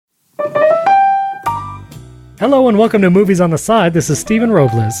Hello and welcome to Movies on the Side. This is Stephen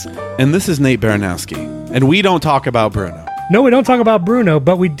Robles. And this is Nate Baranowski. And we don't talk about Bruno. No, we don't talk about Bruno,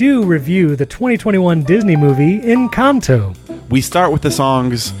 but we do review the 2021 Disney movie Encanto. We start with the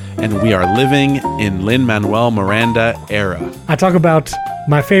songs, and we are living in Lin-Manuel Miranda era. I talk about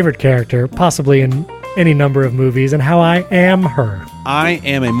my favorite character, possibly in any number of movies, and how I am her. I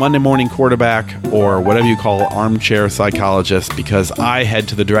am a Monday morning quarterback, or whatever you call armchair psychologist, because I head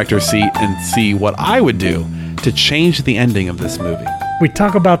to the director's seat and see what I would do to change the ending of this movie. We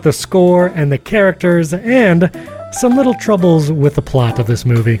talk about the score and the characters and some little troubles with the plot of this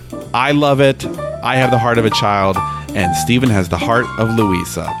movie. I love it. I have the heart of a child, and Stephen has the heart of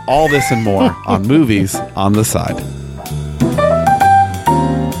Louisa. All this and more on Movies on the Side.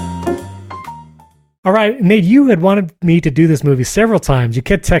 All right, Nate, you had wanted me to do this movie several times. You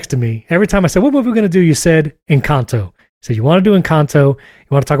kept texting me. Every time I said, what movie are we going to do? You said Encanto. You said you want to do Encanto. You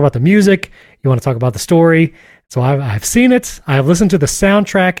want to talk about the music. You want to talk about the story. So I've seen it. I've listened to the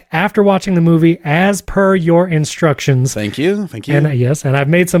soundtrack after watching the movie as per your instructions. Thank you. Thank you. And yes, and I've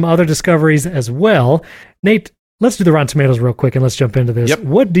made some other discoveries as well. Nate, let's do the Rotten Tomatoes real quick and let's jump into this. Yep.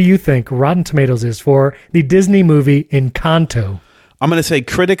 What do you think Rotten Tomatoes is for the Disney movie Encanto? I'm going to say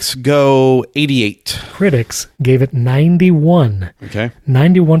critics go 88. Critics gave it 91. Okay.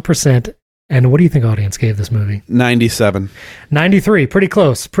 91%. And what do you think audience gave this movie? 97. 93. Pretty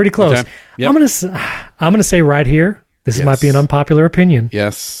close. Pretty close. Okay. Yep. I'm gonna say right here, this might be an unpopular opinion.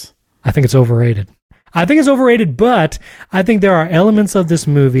 Yes. I think it's overrated. But I think there are elements of this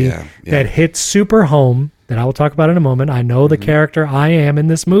movie that hit super home that I will talk about in a moment. I know the character I am in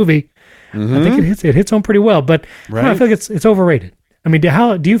this movie. I think it hits home pretty well, but I feel like it's overrated. I mean,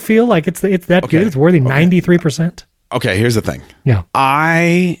 do you feel like it's that good? It's worthy 93%? Okay, here's the thing. Yeah.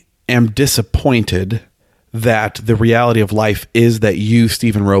 I am disappointed that the reality of life is that you,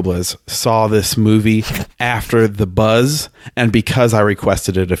 Stephen Robles, saw this movie after the buzz and because I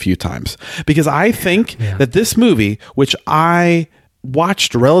requested it a few times. Because I think that this movie, which I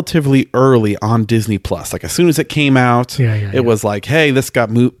watched relatively early on Disney Plus, like as soon as it came out, it was like, hey, this got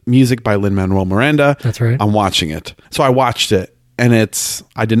music by Lin-Manuel Miranda. That's right. I'm watching it. So I watched it, and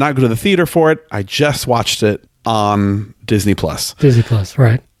I did not go to the theater for it. I just watched it on Disney Plus. Disney Plus,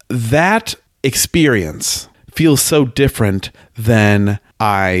 right. That experience feels so different than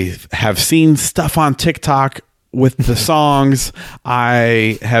I have seen stuff on TikTok with the songs.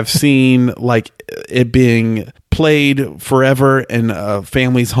 I have seen like it being played forever in a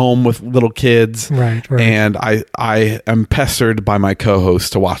family's home with little kids. Right. And I am pestered by my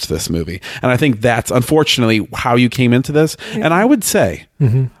co-host to watch this movie. And I think that's unfortunately how you came into this. And I would say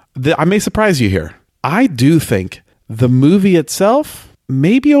that I may surprise you here. I do think the movie itself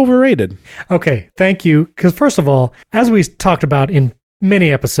may be overrated. Okay, thank you. Because first of all, as we talked about in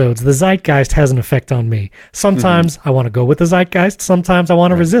many episodes, the zeitgeist has an effect on me. Sometimes I want to go with the zeitgeist. Sometimes I want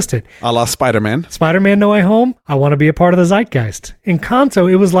to resist it. A la Spider-Man. Spider-Man No Way Home, I want to be a part of the zeitgeist. In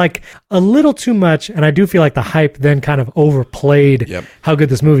Encanto, it was like a little too much, and I do feel like the hype then kind of overplayed how good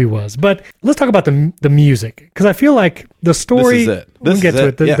this movie was. But let's talk about the music, because I feel like the story... This is it. We'll get to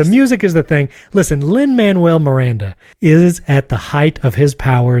it. The music is the thing. Listen, Lin-Manuel Miranda is at the height of his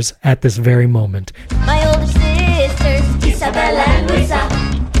powers at this very moment. My older sisters, Isabella and Luisa,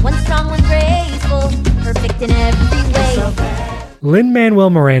 one strong, one graceful, perfect in every way.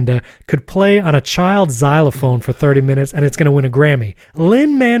 Lin-Manuel Miranda could play on a child xylophone for 30 minutes and it's going to win a Grammy.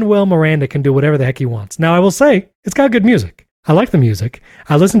 Lin-Manuel Miranda can do whatever the heck he wants. Now, I will say, it's got good music. I like the music.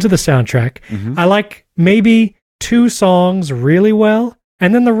 I listen to the soundtrack. I like maybe 2 songs really well,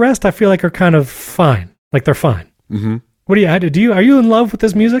 and then the rest I feel like are kind of fine. Like they're fine. What are you in love with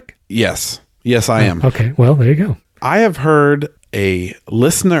this music? Yes, I am. Okay, well, there you go. I have heard a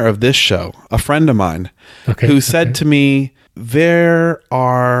listener of this show, a friend of mine, who said to me, there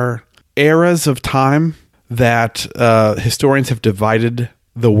are eras of time that historians have divided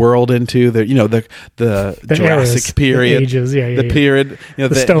the world into. The Jurassic eras, period, the ages, the period,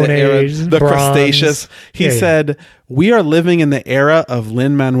 the Stone Age, the bronze. Cretaceous. He said, we are living in the era of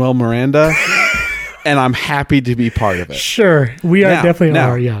Lin-Manuel Miranda, and I'm happy to be part of it. Sure, we are definitely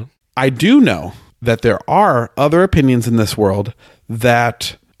are. Yeah, I do know that there are other opinions in this world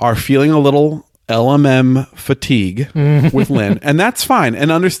that are feeling a little LMM fatigue with Lin, and that's fine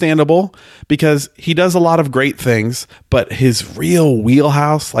and understandable because he does a lot of great things, but his real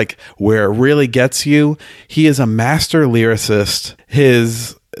wheelhouse, like where it really gets you, he is a master lyricist.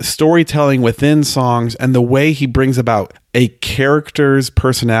 His storytelling within songs and the way he brings about a character's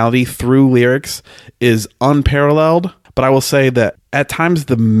personality through lyrics is unparalleled. But I will say that at times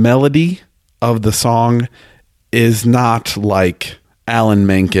the melody of the song is not like Alan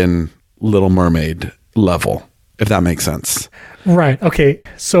Menken Little Mermaid level. if that makes sense. Right. Okay.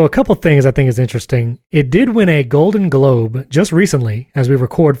 So a couple things I think is interesting. It did win a Golden Globe just recently, as we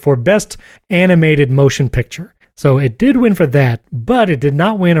record, for Best Animated Motion Picture. So it did win for that, but it did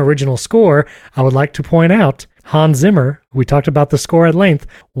not win original score. I would like to point out Hans Zimmer, we talked about the score at length,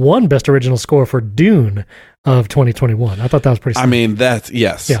 won Best Original Score for Dune of 2021. I thought that was pretty I mean, that's,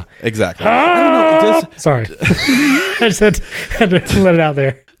 yes. Yeah. Exactly. I don't know, Sorry. I just had to let it out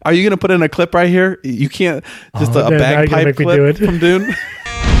there. are you going to put in a clip right here? You can't, just Oh, a now you're gonna bagpipe make me do clip it. from Dune?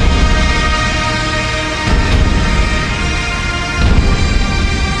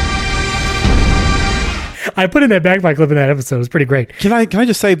 I put in that bagpipe clip in that episode. It was pretty great. Can I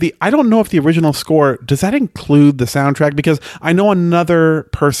just say I don't know if the original score, does that include the soundtrack? Because I know another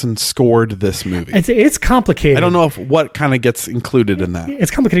person scored this movie. It's complicated. I don't know if what kind of gets included in that.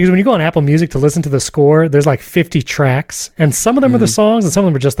 It's complicated because when you go on Apple Music to listen to the score, there's like 50 tracks, and some of them are the songs, and some of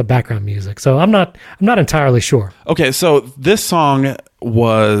them are just the background music. So I'm not entirely sure. Okay, so this song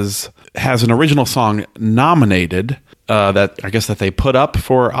has an original song nominated that I guess that they put up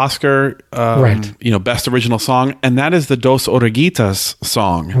for Oscar, Right. Best Original Song, and that is the Dos Oruguitas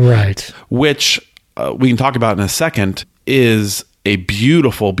song, Right. which we can talk about in a second, is a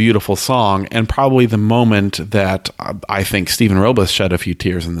beautiful, beautiful song, and probably the moment that I think Stephen Robles shed a few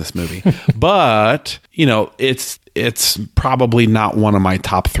tears in this movie. But it's probably not one of my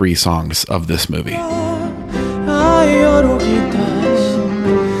top 3 songs of this movie. Ay, oruguitas,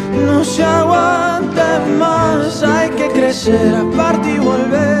 no se aguanten más, hay que crecer, aparte y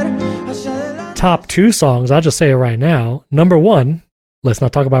volver hacia adelante. Top 2 songs, I'll just say it right now. Number 1, let's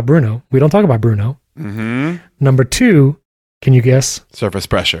not talk about Bruno. We don't talk about Bruno. Mm-hmm. Number 2, can you guess? Surface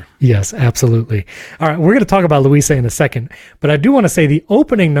Pressure. Yes, absolutely. All right, we're going to talk about Luisa in a second, but I do want to say the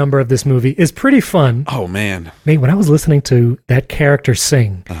opening number of this movie is pretty fun. Oh, man. Mate, when I was listening to that character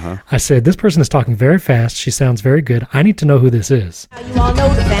sing, I said, this person is talking very fast. She sounds very good. I need to know who this is. You all know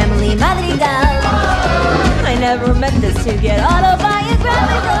the family Madrigal. I never meant this to get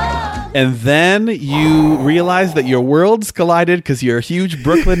autobiographical. And then you realize that your worlds collided because you're a huge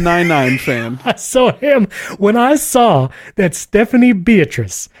Brooklyn Nine-Nine fan. I saw him when I saw that Stephanie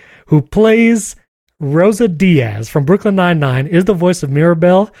Beatrice, who plays Rosa Diaz from Brooklyn Nine-Nine, is the voice of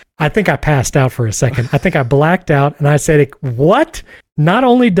Mirabelle. I think I passed out for a second. I think I blacked out and I said, what? Not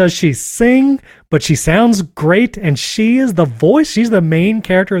only does she sing, but she sounds great, and she is the voice. She's the main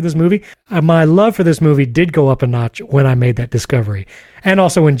character of this movie. My love for this movie did go up a notch when I made that discovery. And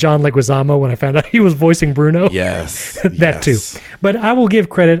also when John Leguizamo, when I found out he was voicing Bruno. Yes. That yes. too. But I will give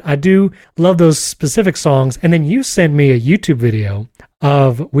credit. I do love those specific songs. And then you sent me a YouTube video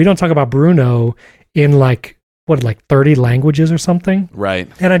of We Don't Talk About Bruno in like 30 languages or something. Right.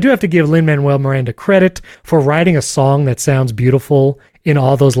 And I do have to give Lin-Manuel Miranda credit for writing a song that sounds beautiful in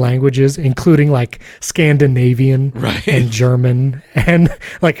all those languages, including like Scandinavian Right. and German and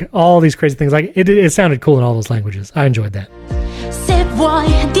like all these crazy things. Like it sounded cool in all those languages. I enjoyed that. Se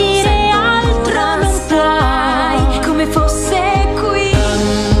vuoi dire altro non puoi, come fosse qui.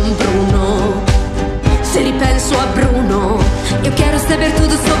 Bruno, se ripenso a Bruno, io quero saber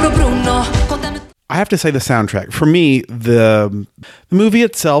tudo sobre o Bruno. I have to say the soundtrack. For me, the movie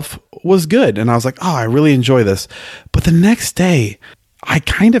itself was good. And I was like, oh, I really enjoy this. But the next day, I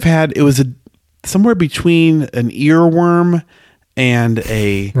kind of had, it was somewhere between an earworm and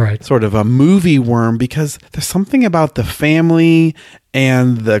a Right. sort of a movie worm, because there's something about the family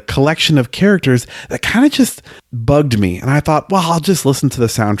and the collection of characters that kind of just bugged me. And I thought, well, I'll just listen to the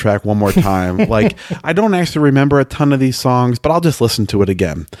soundtrack one more time. Like, I don't actually remember a ton of these songs, but I'll just listen to it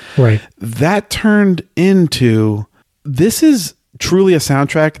again. Right. That turned into, this is truly a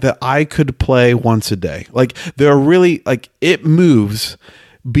soundtrack that I could play once a day. Like, there are really, like, it moves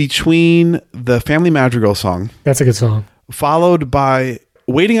between the Family Madrigal song, That's a good song. followed by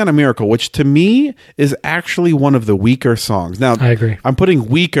Waiting on a Miracle, which to me is actually one of the weaker songs. Now, I agree. I'm putting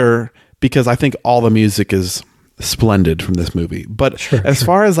weaker because I think all the music is splendid from this movie. But as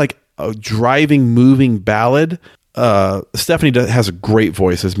far as like a driving, moving ballad, Stephanie has a great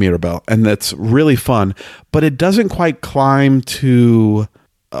voice as Mirabelle, and that's really fun. But it doesn't quite climb to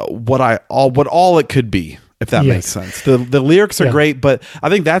what all it could be, if that Yes. makes sense. The lyrics are Yeah. great, but I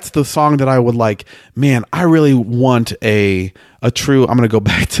think that's the song that I would like, man, I really want a true, I'm going to go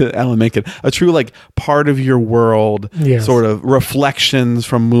back to Alan Menken, a true like part of your world, Yes. sort of reflections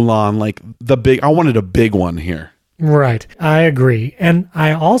from Mulan, like I wanted a big one here. Right. I agree. And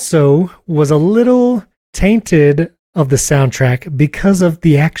I also was a little tainted of the soundtrack because of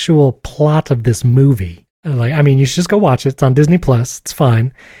the actual plot of this movie. Like, I mean, you should just go watch it. It's on Disney Plus. It's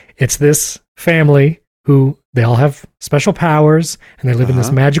fine. It's this family who they all have special powers and they live in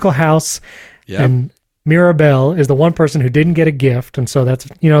this magical house. Yep. And Mirabelle is the one person who didn't get a gift, and so that's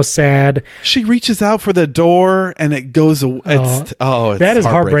sad. She reaches out for the door and it goes away. It's That is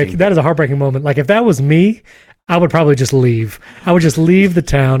heartbreaking. That is a heartbreaking moment. Like if that was me, I would probably just leave. I would just leave the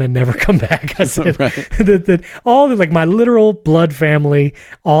town and never come back. I said that all the, like my literal blood family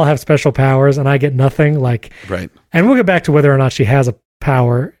all have special powers, and I get nothing. Like right. And we'll get back to whether or not she has a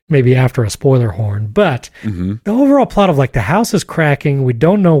power maybe after a spoiler horn. But the overall plot of like the house is cracking. We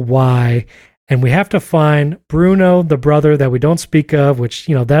don't know why. And we have to find Bruno, the brother that we don't speak of, which,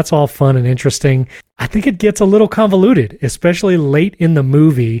 that's all fun and interesting. I think it gets a little convoluted, especially late in the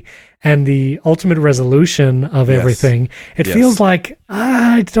movie and the ultimate resolution of everything. It feels like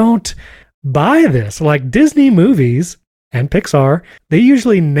I don't buy this. Like Disney movies and Pixar, they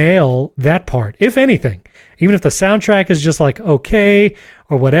usually nail that part, if anything. Even if the soundtrack is just like okay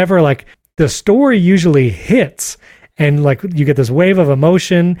or whatever, like the story usually hits. And like you get this wave of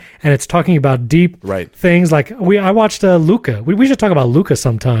emotion, and it's talking about deep things. Like I watched Luca. We should talk about Luca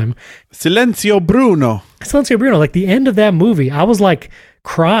sometime. Silenzio Bruno. Like the end of that movie, I was like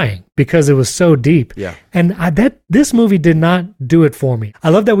crying because it was so deep. Yeah. And this movie did not do it for me. I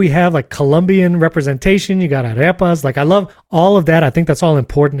love that we have like Colombian representation. You got arepas. Like I love all of that. I think that's all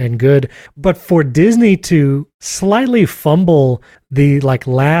important and good. But for Disney to slightly fumble the like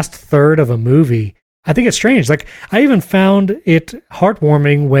last third of a movie, I think it's strange. Like I even found it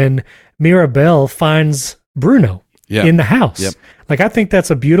heartwarming when Mirabelle finds Bruno in the house. Yep. Like I think that's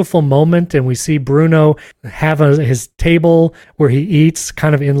a beautiful moment, and we see Bruno have his table where he eats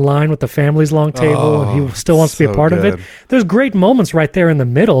kind of in line with the family's long table, and he still wants to be a part of it. There's great moments right there in the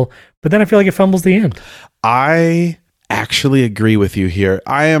middle, but then I feel like it fumbles the end. I actually agree with you here.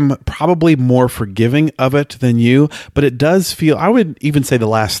 I am probably more forgiving of it than you, but it does feel, I would even say the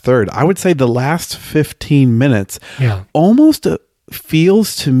last third, I would say the last 15 minutes almost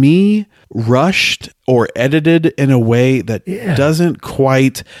feels to me rushed or edited in a way that doesn't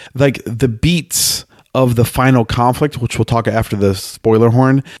quite, like the beats of the final conflict, which we'll talk after the spoiler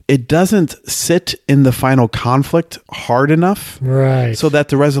horn, it doesn't sit in the final conflict hard enough. Right. So that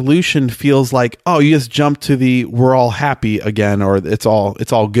the resolution feels like, oh, you just jump to the we're all happy again, or it's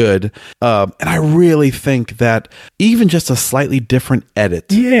all good. And I really think that even just a slightly different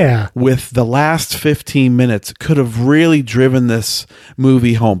edit with the last 15 minutes could have really driven this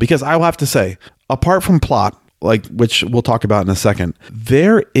movie home. Because I will have to say, apart from plot, like which we'll talk about in a second,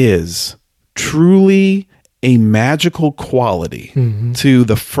 there is truly a magical quality to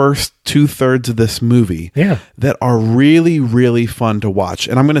the first 2/3 of this movie that are really, really fun to watch.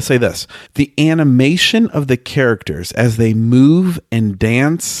 And I'm going to say this, the animation of the characters as they move and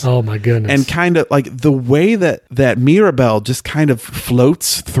dance. Oh my goodness. And kind of like the way that Mirabelle just kind of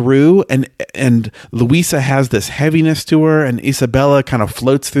floats through, and Luisa has this heaviness to her, and Isabella kind of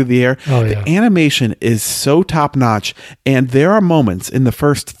floats through the air. The animation is so top notch. And there are moments in the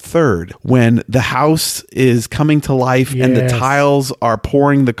first third when the house is coming to life and the tiles are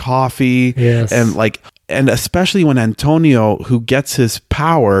pouring the coffee and especially when Antonio, who gets his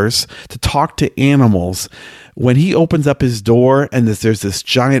powers to talk to animals, when he opens up his door and there's this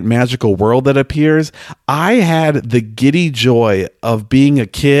giant magical world that appears, I had the giddy joy of being a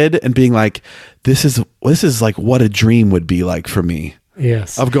kid and being like, this is like what a dream would be like for me.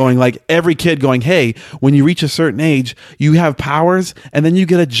 Yes. Of going like every kid going, hey, when you reach a certain age, you have powers, and then you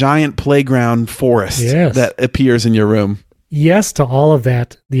get a giant playground forest that appears in your room. Yes to all of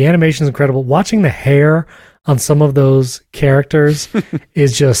that. The animation is incredible. Watching the hair on some of those characters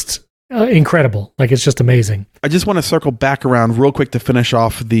is just incredible. Like it's just amazing. I just want to circle back around real quick to finish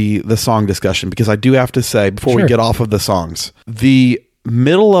off the song discussion, because I do have to say before we get off of the songs, the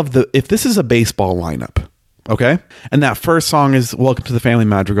middle of if this is a baseball lineup, okay? And that first song is Welcome to the Family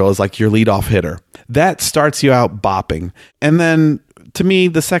Madrigal, is like your leadoff hitter. That starts you out bopping. And then to me,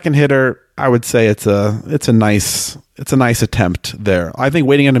 the second hitter, I would say it's a nice attempt there. I think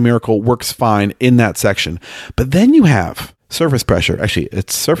Waiting on a Miracle works fine in that section. But then you have Surface Pressure. Actually,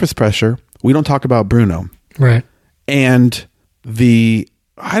 it's Surface Pressure. We don't talk about Bruno. Right. And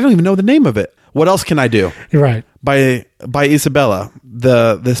I don't even know the name of it. What else can I do? You're right. By Isabella,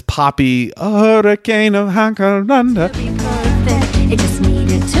 this poppy hurricane of Hankaranda. It just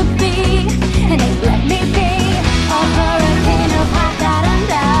needed to be, and it let me be. A hurricane of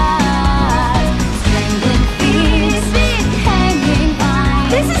Hankaranda, strangling feet, hanging by.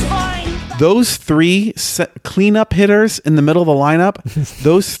 This is boring. Those three cleanup hitters in the middle of the lineup,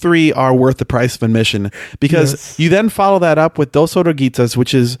 those three are worth the price of admission, because you then follow that up with Dos Oruguitas,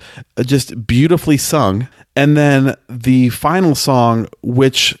 which is just beautifully sung. And then the final song,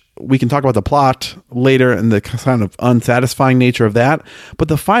 which we can talk about the plot later and the kind of unsatisfying nature of that. But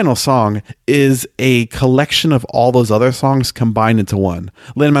the final song is a collection of all those other songs combined into one.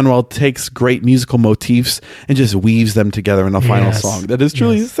 Lin-Manuel takes great musical motifs and just weaves them together in a final song that is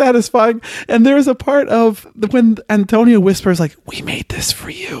truly satisfying. And there's a part of when Antonio whispers like, "We made this for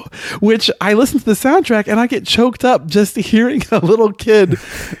you," which I listen to the soundtrack and I get choked up just hearing a little kid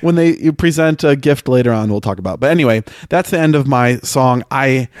when they present a gift later on we'll talk about. But anyway, that's the end of my song.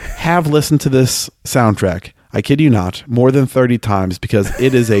 I have listened to this soundtrack, I kid you not, more than 30 times because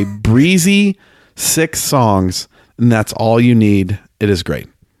it is a breezy 6 songs and that's all you need. It is great.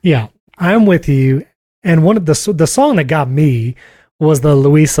 Yeah, I'm with you. And one of the song that got me was the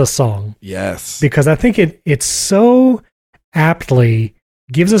Luisa song. Yes. Because I think it so aptly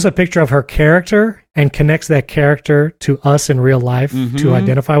gives us a picture of her character and connects that character to us in real life to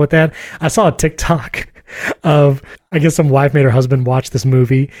identify with that. I saw a TikTok of, I guess some wife made her husband watch this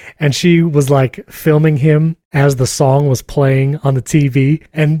movie and she was like filming him as the song was playing on the TV.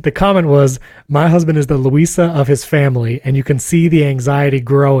 And the comment was, "My husband is the Luisa of his family." And you can see the anxiety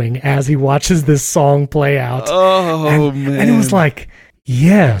growing as he watches this song play out. Oh, man. And it was like,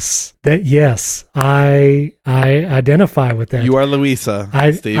 yes, I identify with that. You are Luisa.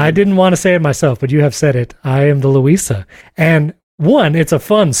 I didn't want to say it myself, but you have said it. I am the Luisa. And one, it's a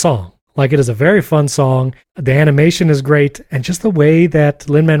fun song. Like, it is a very fun song. The animation is great. And just the way that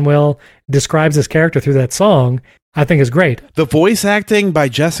Lin-Manuel describes his character through that song, I think is great. The voice acting by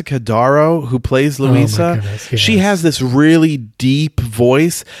Jessica Darrow, who plays Luisa, Oh my goodness, yes. she has this really deep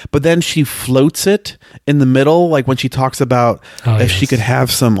voice, but then she floats it in the middle, like when she talks about if she could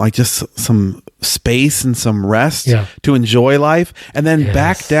have some, like just some space and some rest to enjoy life, and then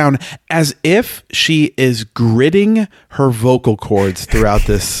back down as if she is gritting her vocal cords throughout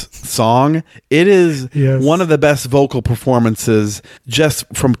this song. It is one of the best vocal performances just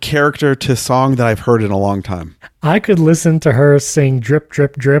from character to song that I've heard in a long time. I could listen to her sing "Drip,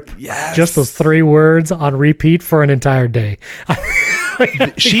 Drip, Drip," just those 3 words on repeat for an entire day.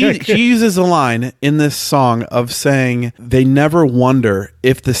 She uses a line in this song of saying they never wonder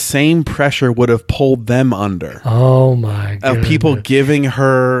if the same pressure would have pulled them under. Oh my god. Of people giving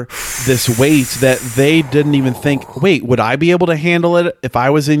her this weight that they didn't even think, wait, would I be able to handle it if I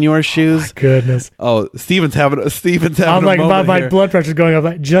was in your shoes? Oh my goodness. Oh, Steven's having I'm a like, moment my here. blood pressure's going up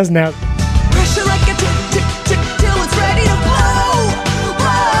like just now. Pressure like a tick, tick, tick till it's ready to blow.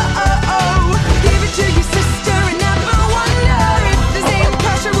 Whoa, give it to your sister and never wonder if the same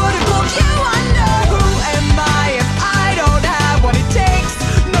pressure would have pulled you under. Who am I if I don't have what it takes?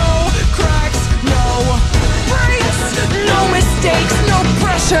 No cracks, no breaks, no mistakes, no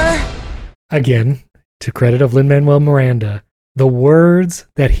pressure. Again, to credit of Lin-Manuel Miranda, the words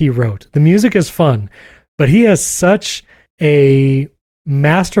that he wrote. The music is fun, but he has such a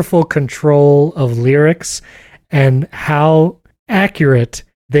masterful control of lyrics and how accurate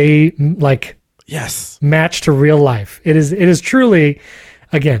they match to real life. It is truly,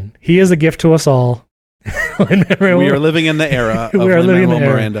 again, he is a gift to us all. We are living in the era of Lin-Manuel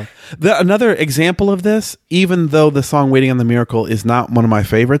Miranda. Another example of this, even though the song "Waiting on the Miracle" is not one of my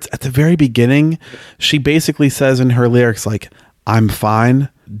favorites, at the very beginning, she basically says in her lyrics, like, "I'm fine.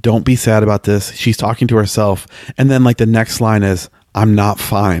 Don't be sad about this." She's talking to herself. And then like the next line is, "I'm not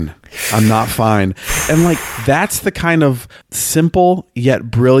fine. I'm not fine." And like, that's the kind of simple yet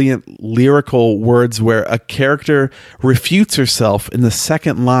brilliant lyrical words where a character refutes herself in the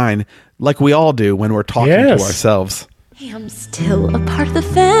second line, like we all do when we're talking to ourselves. I am still a part of the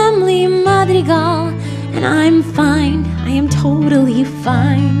family, Madrigal, and I'm fine. I am totally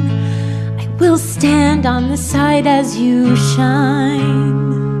fine. I will stand on the side as you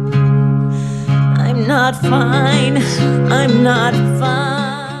shine. I'm not fine. I'm not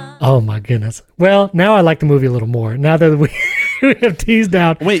fine. Oh my goodness. Well, now I like the movie a little more. Now that we have teased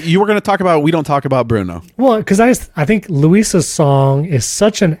out. Wait, you were going to talk about We Don't Talk About Bruno. Well, because I think Luisa's song is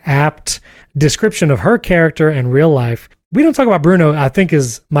such an apt description of her character and real life. We Don't Talk About Bruno, I think,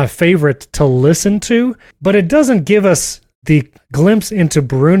 is my favorite to listen to, but it doesn't give us the glimpse into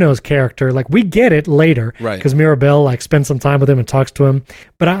Bruno's character. Like, we get it later, right? Because Mirabelle like spends some time with him and talks to him.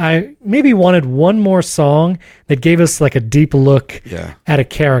 But I maybe wanted one more song that gave us like a deep look at a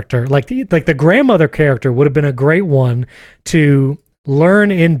character. Like the grandmother character would have been a great one to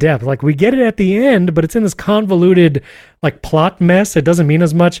learn in depth. Like, we get it at the end, but it's in this convoluted like plot mess. It doesn't mean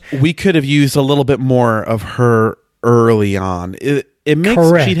as much. We could have used a little bit more of her early on. It makes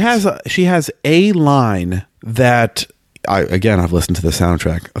Correct. She has a line that I've listened to the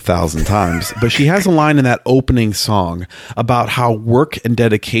soundtrack 1,000 times, but she has a line in that opening song about how work and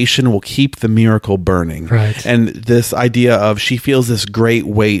dedication will keep the miracle burning. Right. And this idea of she feels this great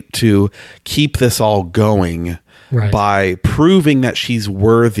weight to keep this all going by proving that she's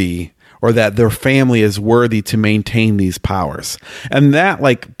worthy, or that their family is worthy to maintain these powers. And that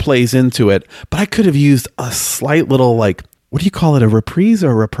like plays into it. But I could have used a slight little, like, what do you call it? A reprise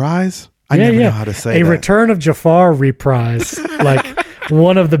or a reprise? I never know how to say a that. Return of Jafar reprise, like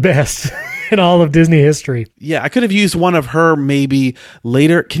one of the best in all of Disney history. Yeah, I could have used one of her maybe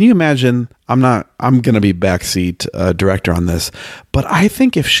later. Can you imagine? I'm going to be backseat director on this, but I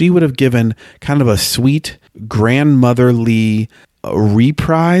think if she would have given kind of a sweet grandmotherly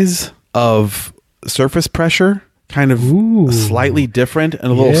reprise of Surface Pressure, kind of slightly different and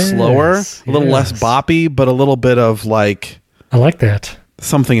a little slower, a little less boppy, but a little bit of like, I like that.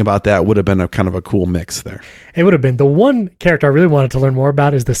 Something about that would have been a kind of a cool mix there. It would have been. The one character I really wanted to learn more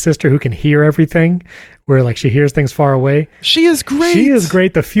about is the sister who can hear everything, where like she hears things far away. She is great. She is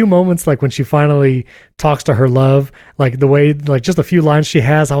great. The few moments like when she finally talks to her love, like the way, like just a few lines she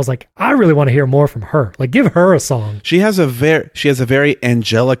has, I was like, I really want to hear more from her. Like give her a song. She has a very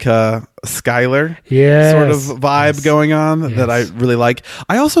Angelica Schuyler sort of vibe going on that I really like.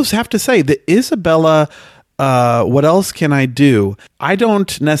 I also have to say that Isabella, What Else Can I Do? I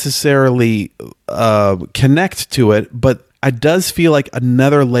don't necessarily connect to it, but it does feel like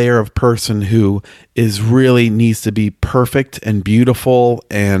another layer of person who is really needs to be perfect and beautiful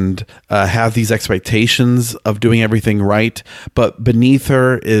and have these expectations of doing everything right. But beneath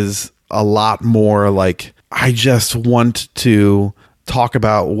her is a lot more like, I just want to talk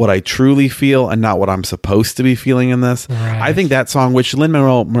about what I truly feel and not what I'm supposed to be feeling in this. Right. I think that song, which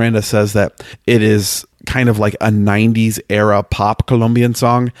Lin-Manuel Miranda says that it is kind of like a 90s era pop Colombian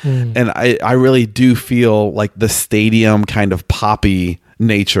song. And I really do feel like the stadium kind of poppy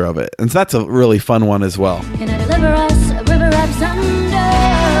nature of it. And so that's a really fun one as well. Can I deliver us a river of thunder?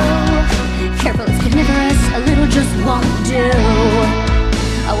 Careful, it's carnivorous, a little just won't do.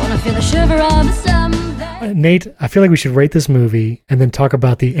 I want to feel the shiver of some. Nate, I feel like we should rate this movie and then talk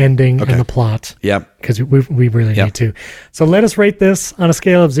about the ending and the plot. Yep. Because we really need to. So let us rate this on a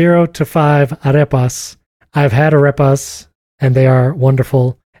scale of 0 to 5 arepas. I've had arepas, and they are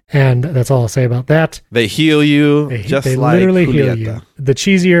wonderful. And that's all I'll say about that. They heal you, they like literally Julieta. heal you. The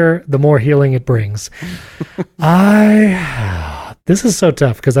cheesier, the more healing it brings. This is so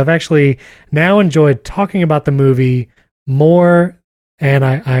tough because I've actually now enjoyed talking about the movie more. And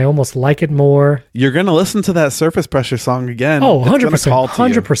I almost like it more. You're going to listen to that Surface Pressure song again. Oh, 100%.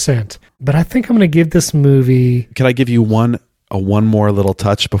 100%. But I think I'm going to give this movie... Can I give you one more little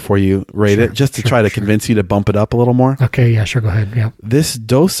touch before you rate it? Just to try to convince you to bump it up a little more? Okay, yeah, sure, go ahead. Yeah. This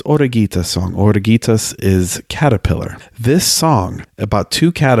Dos Oruguitas song, Oruguitas is caterpillar. This song about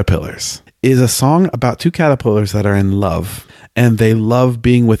two caterpillars is a song about two caterpillars that are in love. And they love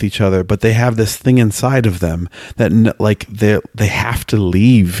being with each other, but they have this thing inside of them that like they have to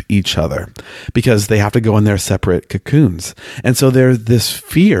leave each other because they have to go in their separate cocoons. And so there's this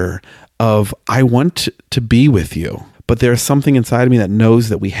fear of, I want to be with you, but there's something inside of me that knows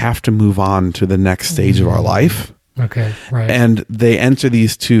that we have to move on to the next stage of our life. Okay, right. And they enter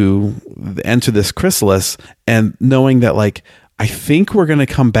this chrysalis, and knowing that like, I think we're going to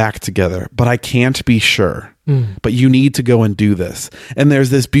come back together, but I can't be sure. But you need to go and do this. And there's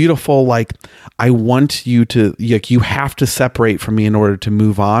this beautiful, like, I want you to, like, you have to separate from me in order to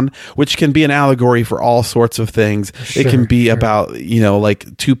move on, which can be an allegory for all sorts of things. It can be about,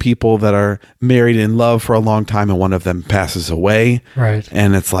 like two people that are married in love for a long time and one of them passes away. Right.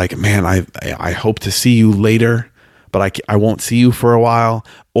 And it's like, man, I hope to see you later, but I won't see you for a while.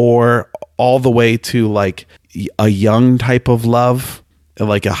 Or all the way to like a young type of love,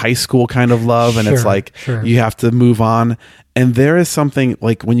 like a high school kind of love. And it's like, you have to move on. And there is something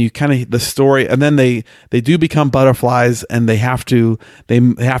like when you kind of the story, and then they do become butterflies and they have to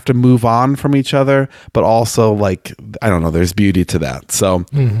move on from each other, but also like, I don't know, there's beauty to that. So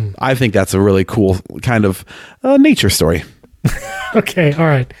I think that's a really cool kind of nature story. Okay. All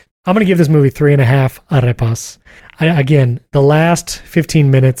right. I'm going to give this movie 3.5 arepas. Again, the last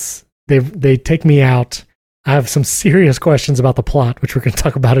 15 minutes, they take me out. I have some serious questions about the plot, which we're going to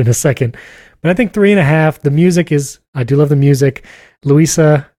talk about in a second. But I think 3.5. The music I do love the music.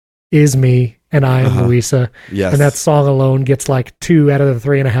 Luisa is me, and I am Luisa. Yes. And that song alone gets like 2 out of the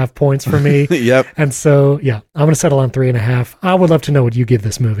 3.5 points for me. Yep. And so, yeah, I'm going to settle on 3.5. I would love to know what you give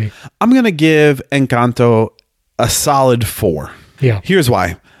this movie. I'm going to give Encanto a solid 4. Yeah. Here's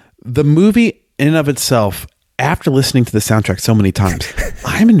why. The movie in and of itself, after listening to the soundtrack so many times,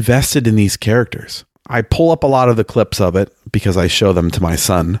 I'm invested in these characters. I pull up a lot of the clips of it because I show them to my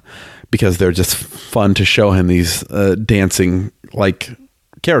son because they're just fun to show him these dancing like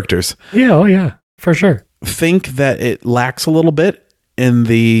characters. Yeah, oh yeah, for sure. Think that it lacks a little bit in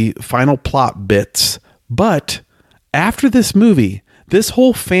the final plot bits, but after this movie, this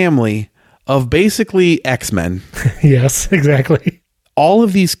whole family of basically X-Men, Yes, exactly. all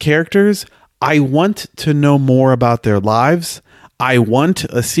of these characters, I want to know more about their lives. I want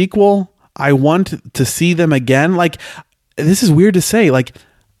a sequel. I want to see them again. Like, this is weird to say. Like,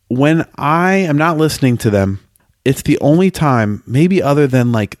 when I am not listening to them, it's the only time, maybe other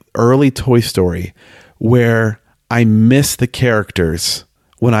than like early Toy Story, where I miss the characters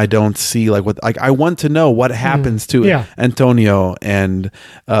when I don't see like what, like I want to know what happens to Antonio and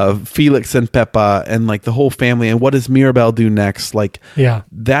Felix and Peppa and like the whole family, and what does Mirabel do next? Like,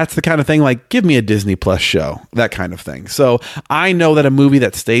 that's the kind of thing, like, give me a Disney Plus show, that kind of thing. So I know that a movie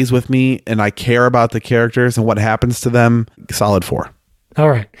that stays with me and I care about the characters and what happens to them, solid 4. All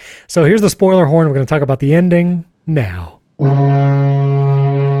right. So here's the spoiler horn. We're going to talk about the ending now.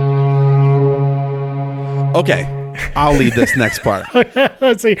 Okay. I'll lead this next part.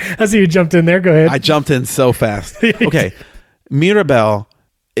 Let's see. I see you jumped in there. Go ahead. I jumped in so fast. Okay. Mirabel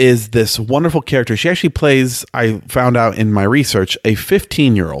is this wonderful character. She actually plays, I found out in my research, a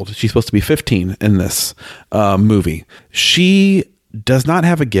 15-year-old. She's supposed to be 15 in this movie. She does not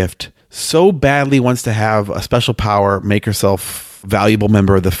have a gift, so badly wants to have a special power, make herself a valuable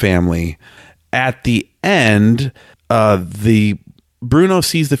member of the family. At the end, Bruno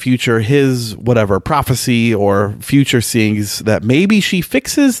sees the future, his whatever prophecy or future sees that maybe she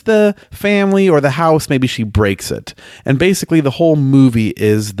fixes the family or the house, maybe she breaks it. And basically the whole movie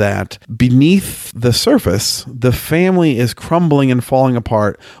is that beneath the surface, the family is crumbling and falling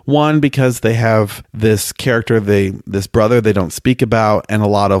apart. One, because they have this character, this brother they don't speak about, and a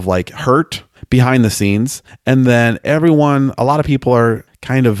lot of like hurt behind the scenes. And then a lot of people are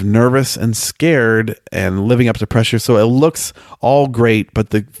kind of nervous and scared and living up to pressure. So it looks all great,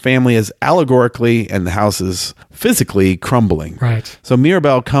 but the family is allegorically and the house is physically crumbling. Right. So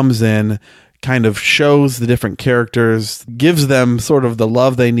Mirabel comes in, kind of shows the different characters, gives them sort of the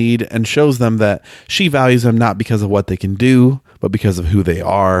love they need, and shows them that she values them not because of what they can do, but because of who they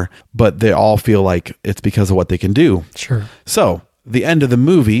are. But they all feel like it's because of what they can do. Sure. So the end of the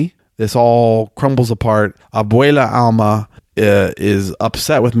movie, this all crumbles apart. Abuela Alma is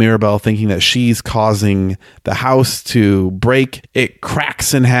upset with Mirabel, thinking that she's causing the house to break. It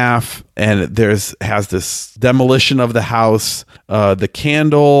cracks in half, and has this demolition of the house. The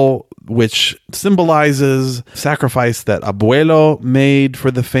candle, which symbolizes sacrifice that Abuelo made for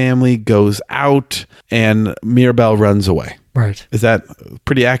the family, goes out, and Mirabel runs away. Right. Is that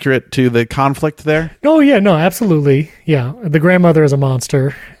pretty accurate to the conflict there? Oh, yeah, no, absolutely. Yeah. The grandmother is a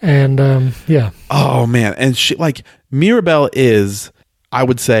monster. And yeah. Oh, man. And she, like, Mirabel is, I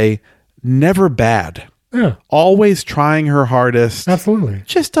would say, never bad. Yeah. Always trying her hardest. Absolutely.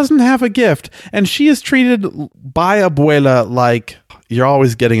 Just doesn't have a gift. And she is treated by Abuela like you're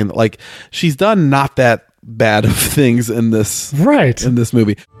always getting, like, she's done not that bad of things in this. Right. In this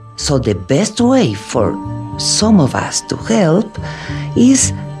movie. So the best way for some of us to help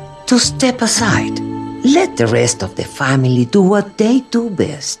is to step aside. Let the rest of the family do what they do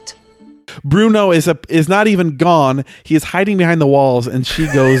best. Bruno is not even gone. He is hiding behind the walls, and she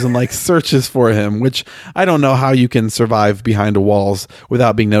goes and like searches for him, which I don't know how you can survive behind the walls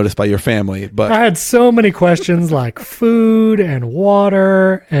without being noticed by your family. But I had so many questions like food and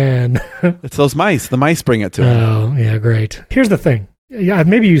water and it's those mice. The mice bring it to him. Oh, yeah, great. Here's the thing. Yeah,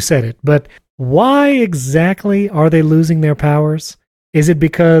 maybe you said it, but why exactly are they losing their powers? Is it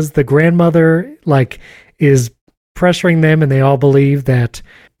because the grandmother like is pressuring them and they all believe that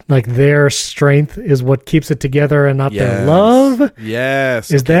like their strength is what keeps it together and not their love? Yes.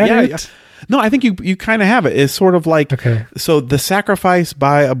 Is that it? Yeah. No, I think you kind of have it. It's sort of like, so the sacrifice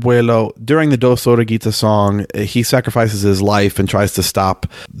by Abuelo during the Dos Oruguitas song, he sacrifices his life and tries to stop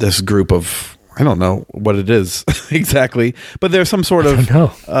this group of, I don't know what it is exactly, but there's some sort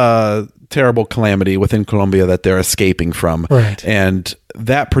of terrible calamity within Colombia that they're escaping from. Right. And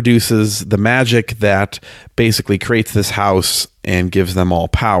that produces the magic that basically creates this house and gives them all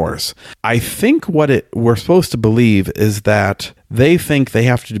powers. I think what we're supposed to believe is that they think they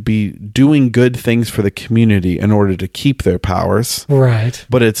have to be doing good things for the community in order to keep their powers. Right.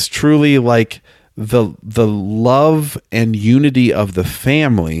 But it's truly like the love and unity of the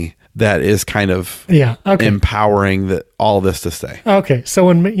family that is kind of Yeah. Okay. empowering all this to stay. Okay, so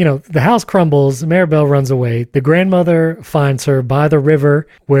when the house crumbles, Maribel runs away. The grandmother finds her by the river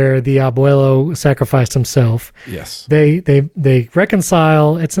where the abuelo sacrificed himself. Yes. They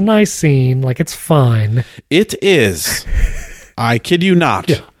reconcile. It's a nice scene. Like, it's fine. It is, I kid you not,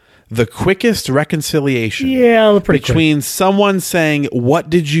 Yeah. the quickest reconciliation Yeah, pretty quick. between someone saying, "What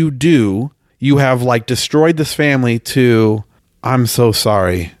did you do? You have like destroyed this family," to, "I'm so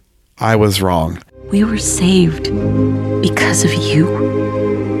sorry. I was wrong." We were saved because of you.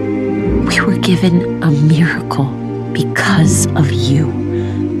 We were given a miracle because of you.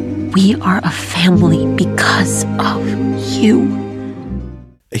 We are a family because of you.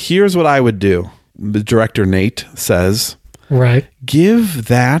 Here's what I would do. The director, Nate, says, Right. give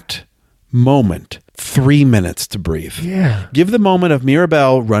that moment 3 minutes to breathe. Yeah. Give the moment of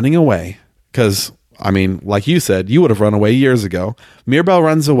Mirabel running away, because, I mean, like you said, you would have run away years ago. Mirabel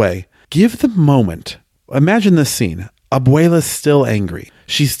runs away. Give the moment. Imagine this scene. Abuela's still angry.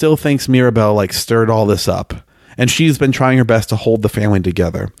 She still thinks Mirabel like stirred all this up, and she's been trying her best to hold the family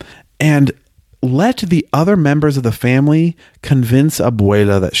together. And let the other members of the family convince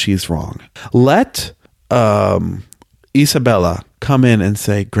Abuela that she's wrong. Let Isabella come in and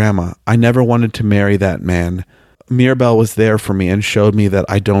say, "Grandma, I never wanted to marry that man. Mirabel was there for me and showed me that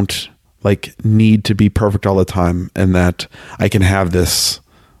I don't like need to be perfect all the time, and that I can have this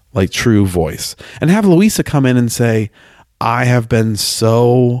like true voice." And have Luisa come in and say, "I have been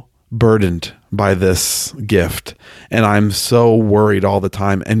so burdened by this gift, and I'm so worried all the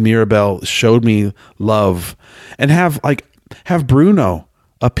time, and Mirabel showed me love." And have Bruno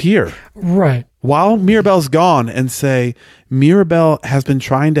appear Right. while Mirabel's gone and say, "Mirabel has been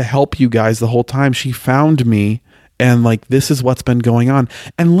trying to help you guys the whole time. She found me, and like this is what's been going on."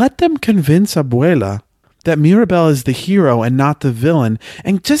 And let them convince Abuela that Mirabel is the hero and not the villain,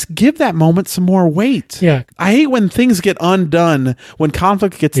 and just give that moment some more weight. Yeah. I hate when things get undone, when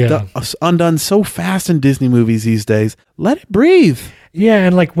conflict gets undone so fast in Disney movies these days. Let it breathe. Yeah,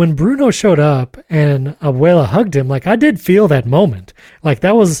 and like when Bruno showed up and Abuela hugged him, like I did feel that moment. Like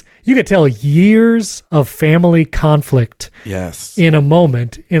that was, you could tell years of family conflict Yes. in a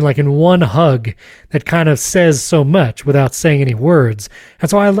moment, in one hug that kind of says so much without saying any words. And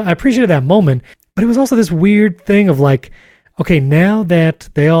so I appreciated that moment, but it was also this weird thing of like, okay, now that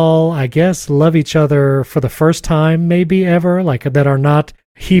they all, I guess, love each other for the first time, maybe ever, like that are not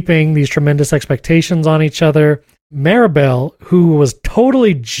heaping these tremendous expectations on each other. Maribel, who was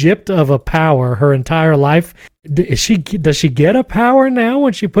totally gypped of a power her entire life, does she get a power now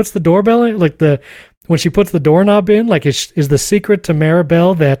when she puts the doorbell in, when she puts the doorknob in? Like, is the secret to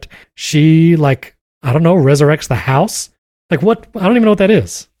Maribel that she, like, I don't know, resurrects the house? Like, what? I don't even know what that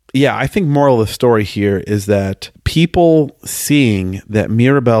is. Yeah, I think moral of the story here is that people seeing that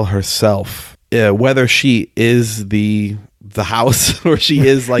Mirabel herself, whether she is the house or she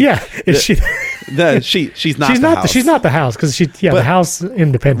is like, yeah, is she? She's not the house. She's not the house because the house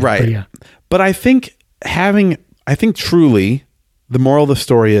independent. Right. But yeah. But I think truly the moral of the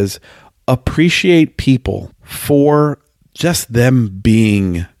story is appreciate people for just them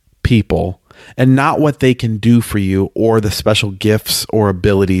being people and not what they can do for you or the special gifts or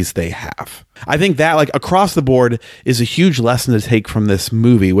abilities they have. I think that, like, across the board is a huge lesson to take from this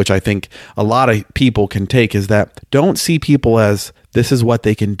movie, which I think a lot of people can take, is that don't see people as this is what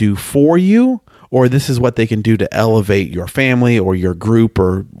they can do for you, or this is what they can do to elevate your family or your group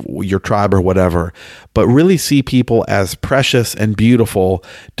or your tribe or whatever, but really see people as precious and beautiful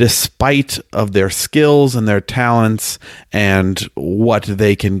despite of their skills and their talents and what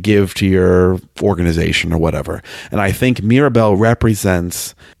they can give to your organization or whatever. And I think Mirabel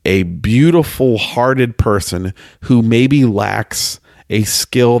represents a beautiful hearted person who maybe lacks a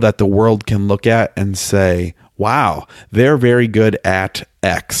skill that the world can look at and say, wow, they're very good at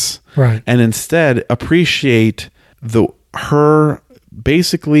X. Right. And instead appreciate her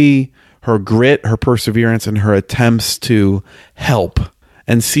grit, her perseverance, and her attempts to help,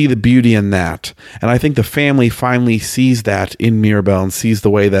 and see the beauty in that. And I think the family finally sees that in Mirabel and sees the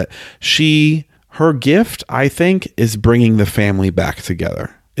way that her gift, I think, is bringing the family back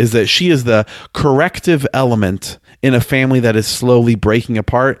together. Is that she is the corrective element in a family that is slowly breaking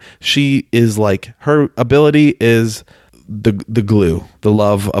apart. She is like, her ability is the glue, the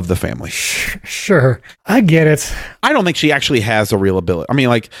love of the family. Sure. I get it. I don't think she actually has a real ability. I mean,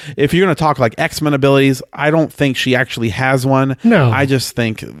 like, if you're going to talk like X-Men abilities, I don't think she actually has one. No. I just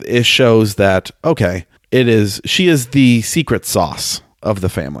think it shows that, okay, she is the secret sauce of the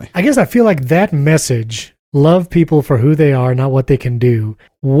family. I guess I feel like that message, love people for who they are, not what they can do,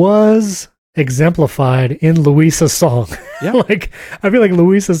 was exemplified in Luisa's song. Yeah. Like, I feel like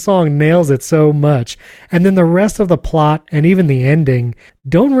Luisa's song nails it so much. And then the rest of the plot and even the ending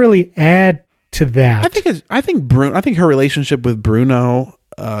don't really add to that. I think her relationship with Bruno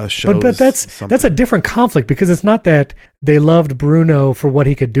shows. But that's a different conflict, because it's not that they loved Bruno for what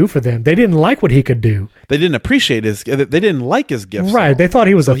he could do for them. They didn't like what he could do. They didn't appreciate they didn't like his gifts. Right. They thought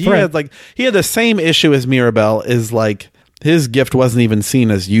he was a threat. He had the same issue as Mirabelle, is like his gift wasn't even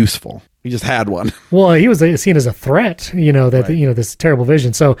seen as useful. He just had one. Well, he was seen as a threat, this terrible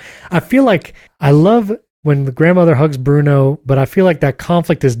vision. So I feel like I love when the grandmother hugs Bruno, but I feel like that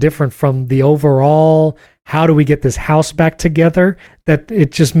conflict is different from the overall, how do we get this house back together? That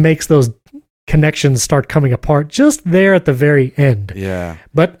it just makes those connections start coming apart just there at the very end. Yeah.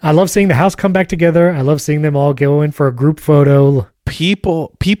 But I love seeing the house come back together. I love seeing them all go in for a group photo.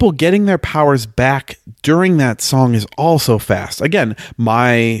 People getting their powers back during that song is also fast. Again,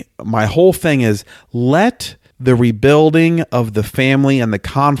 my whole thing is, let the rebuilding of the family and the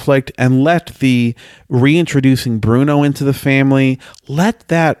conflict, and let the reintroducing Bruno into the family, let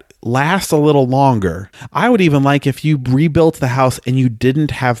that last a little longer. I would even like if you rebuilt the house and you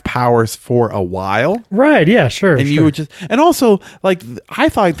didn't have powers for a while. Right, yeah, sure. And you were just, and also, like, I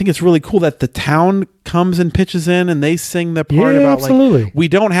think it's really cool that the town comes and pitches in and they sing the part about absolutely. Like, we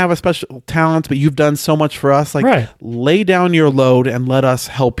don't have a special talent, but you've done so much for us. Like, right. Lay down your load and let us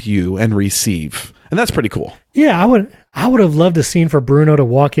help you and receive. And that's pretty cool. Yeah, I would have loved a scene for Bruno to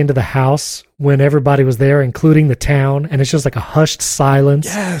walk into the house when everybody was there, including the town, and it's just like a hushed silence.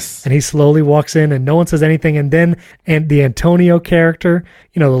 Yes. And he slowly walks in and no one says anything. And then the Antonio character,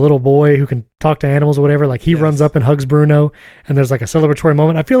 the little boy who can talk to animals or whatever, like he runs up and hugs Bruno, and there's like a celebratory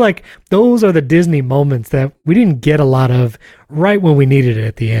moment. I feel like those are the Disney moments that we didn't get a lot of right when we needed it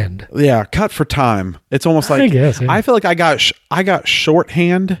at the end. Yeah, cut for time. It's almost like, I guess, yeah. I feel like I got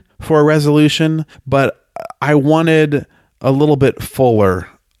shorthand for a resolution, but I wanted a little bit fuller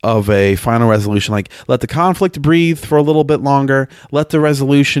of a final resolution. Like, let the conflict breathe for a little bit longer. Let the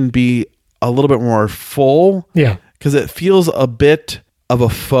resolution be a little bit more full. Yeah. Because it feels a bit of a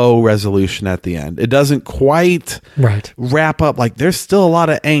faux resolution at the end. It doesn't quite wrap up. Like, there's still a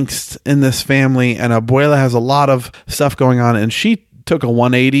lot of angst in this family, and Abuela has a lot of stuff going on, and she took a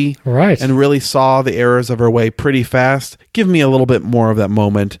 180 and really saw the errors of her way pretty fast. Give me a little bit more of that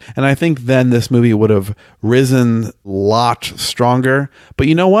moment, and I think then this movie would have risen a lot stronger. But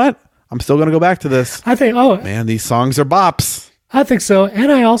you know what? I'm still going to go back to this. I think, man, these songs are bops. I think so.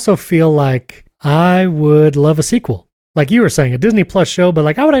 And I also feel like I would love a sequel. Like you were saying, a Disney Plus show, but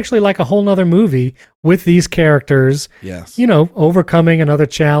like I would actually like a whole nother movie with these characters, yes, overcoming another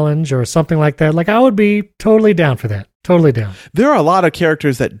challenge or something like that. Like I would be totally down for that. Totally down. There are a lot of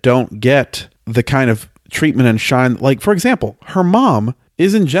characters that don't get the kind of treatment and shine. Like, for example, her mom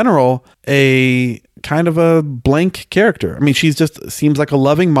is in general a kind of a blank character. I mean, she's just seems like a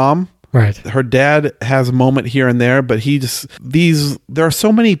loving mom. Right. Her dad has a moment here and there, but there are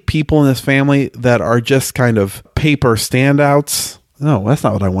so many people in this family that are just kind of paper standouts. No, that's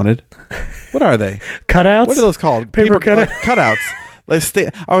not what I wanted. What are they? Cutouts? What are those called? Paper cutouts.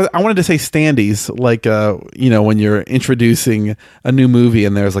 I wanted to say standees, like, when you're introducing a new movie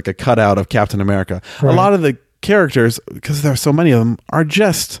and there's like a cutout of Captain America. Right. A lot of the characters, because there are so many of them, are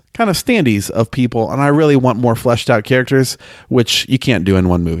just kind of standees of people, and I really want more fleshed out characters, which you can't do in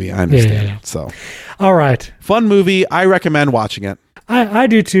one movie. I understand. Yeah. So, all right, fun movie. I recommend watching it. I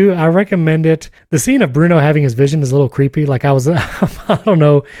do too. I recommend it. The scene of Bruno having his vision is a little creepy. Like I don't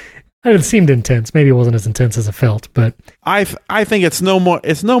know. It seemed intense. Maybe it wasn't as intense as it felt, but I think it's no more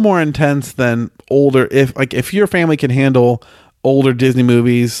intense than older. If your family can handle older Disney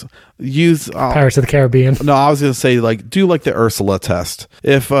movies, use Pirates of the Caribbean. No, I was going to say, do the Ursula test.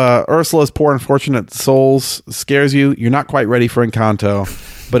 If Ursula's Poor Unfortunate Souls scares you, you're not quite ready for Encanto.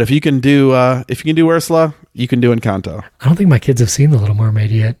 But if you can do Ursula, you can do Encanto. I don't think my kids have seen The Little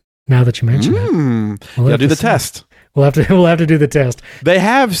Mermaid yet. Now that you mention it, we'll do the test. We'll have to do the test. They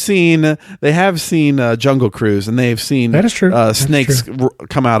have seen Jungle Cruise, and they've seen that is true. Snakes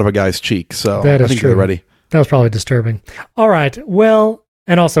come out of a guy's cheek. So I think they're ready. That was probably disturbing. All right. Well,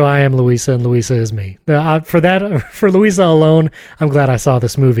 and also I am Louisa, and Louisa is me. For Louisa alone, I'm glad I saw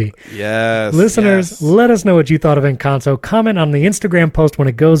this movie. Yes. Listeners, let us know what you thought of Encanto. Comment on the Instagram post when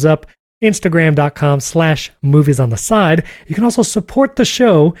it goes up. Instagram.com/moviesontheside. You can also support the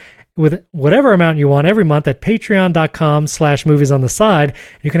show with whatever amount you want every month at patreon.com/moviesontheside.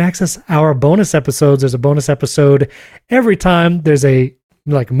 You can access our bonus episodes. There's a bonus episode every time there's a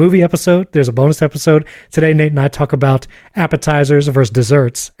like movie episode. There's a bonus episode. Today, Nate and I talk about appetizers versus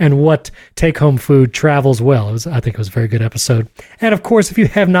desserts and what take-home food travels well. I think it was a very good episode. And of course, if you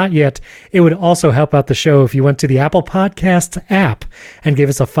have not yet, it would also help out the show if you went to the Apple Podcasts app and gave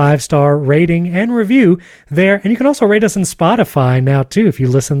us a 5-star rating and review there. And you can also rate us in Spotify now, too, if you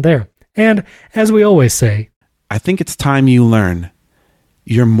listen there. And as we always say, I think it's time you learn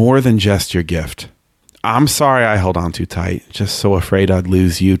you're more than just your gift. I'm sorry I held on too tight, just so afraid I'd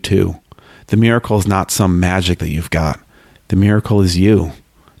lose you too. The miracle is not some magic that you've got. The miracle is you,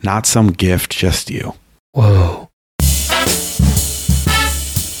 not some gift, just you. whoa.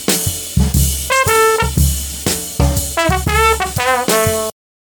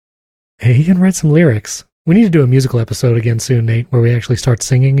 Hey, he can write some lyrics. We need to do a musical episode again soon, Nate, where we actually start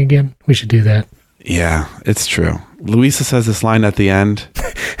singing again. We should do that. Yeah, it's true. Luisa says this line at the end.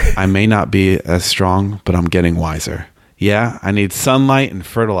 I may not be as strong, but I'm getting wiser. Yeah, I need sunlight and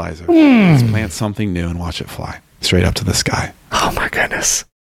fertilizer. Let's plant something new and watch it fly straight up to the sky. Oh my goodness.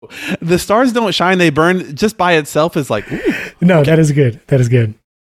 The stars don't shine, they burn just by itself is like, ooh. No, that is good. That is good.